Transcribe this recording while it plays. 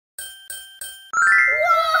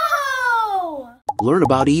Learn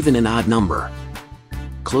about even and odd number.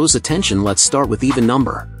 Close attention, let's start with even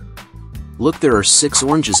number. Look, there are 6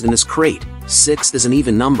 oranges in this crate. 6 is an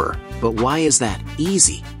even number, but why is that?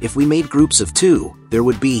 Easy. If we made groups of 2, there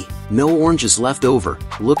would be no oranges left over.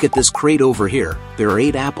 Look at this crate over here, there are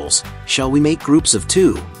 8 apples. Shall we make groups of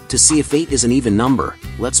 2? To see if 8 is an even number,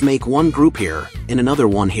 let's make one group here, and another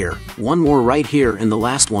one here, one more right here, and the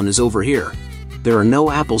last one is over here. There are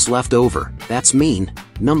no apples left over. That's mean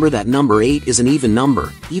that number 8 is an even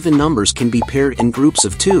number. Even numbers can be paired in groups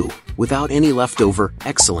of 2, without any leftover.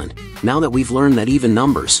 Excellent. Now that we've learned that even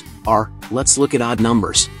numbers are, let's look at odd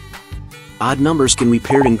numbers. Odd numbers can be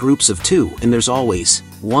paired in groups of 2, and there's always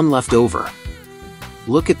one left over.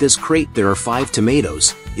 Look at this crate, there are 5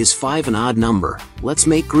 tomatoes. Is 5 an odd number? Let's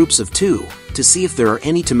make groups of 2, to see if there are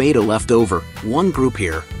any tomato left over. One group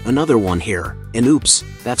here, another one here, and oops,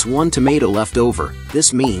 that's one tomato left over.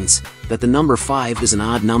 This means that the number 5 is an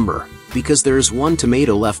odd number, because there is one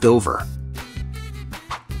tomato left over.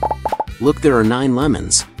 Look, there are 9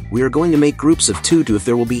 lemons. We are going to make groups of 2 to if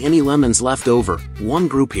there will be any lemons left over. One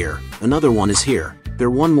group here, another one is here. There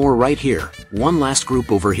one more right here, one last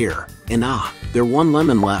group over here, and there one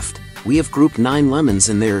lemon left. We have grouped 9 lemons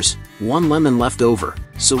and there's one lemon left over,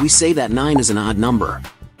 so we say that 9 is an odd number.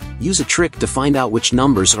 Use a trick to find out which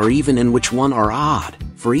numbers are even and which one are odd.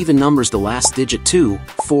 For even numbers, the last digit 2,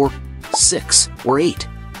 4, 6, or 8.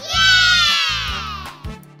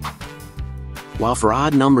 While for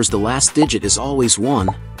odd numbers the last digit is always 1,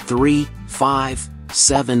 3, 5,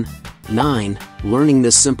 7, 9. Learning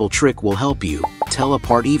this simple trick will help you tell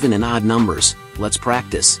apart even and odd numbers. Let's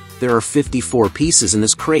practice. There are 54 pieces in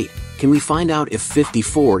this crate. Can we find out if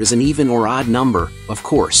 54 is an even or odd number? Of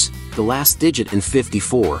course. The last digit in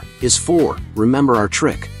 54 is 4. Remember our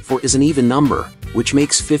trick. 4 is an even number, which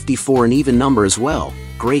makes 54 an even number as well.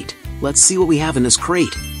 Great. Let's see what we have in this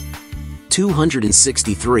crate.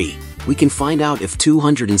 263. We can find out if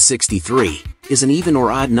 263 is an even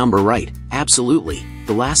or odd number, right? Absolutely.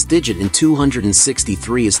 The last digit in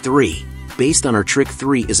 263 is 3. Based on our trick,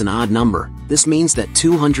 3 is an odd number. This means that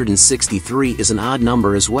 263 is an odd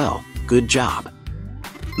number as well. Good job.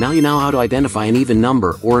 Now you know how to identify an even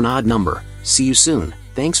number or an odd number. See you soon.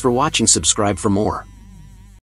 Thanks for watching. Subscribe for more.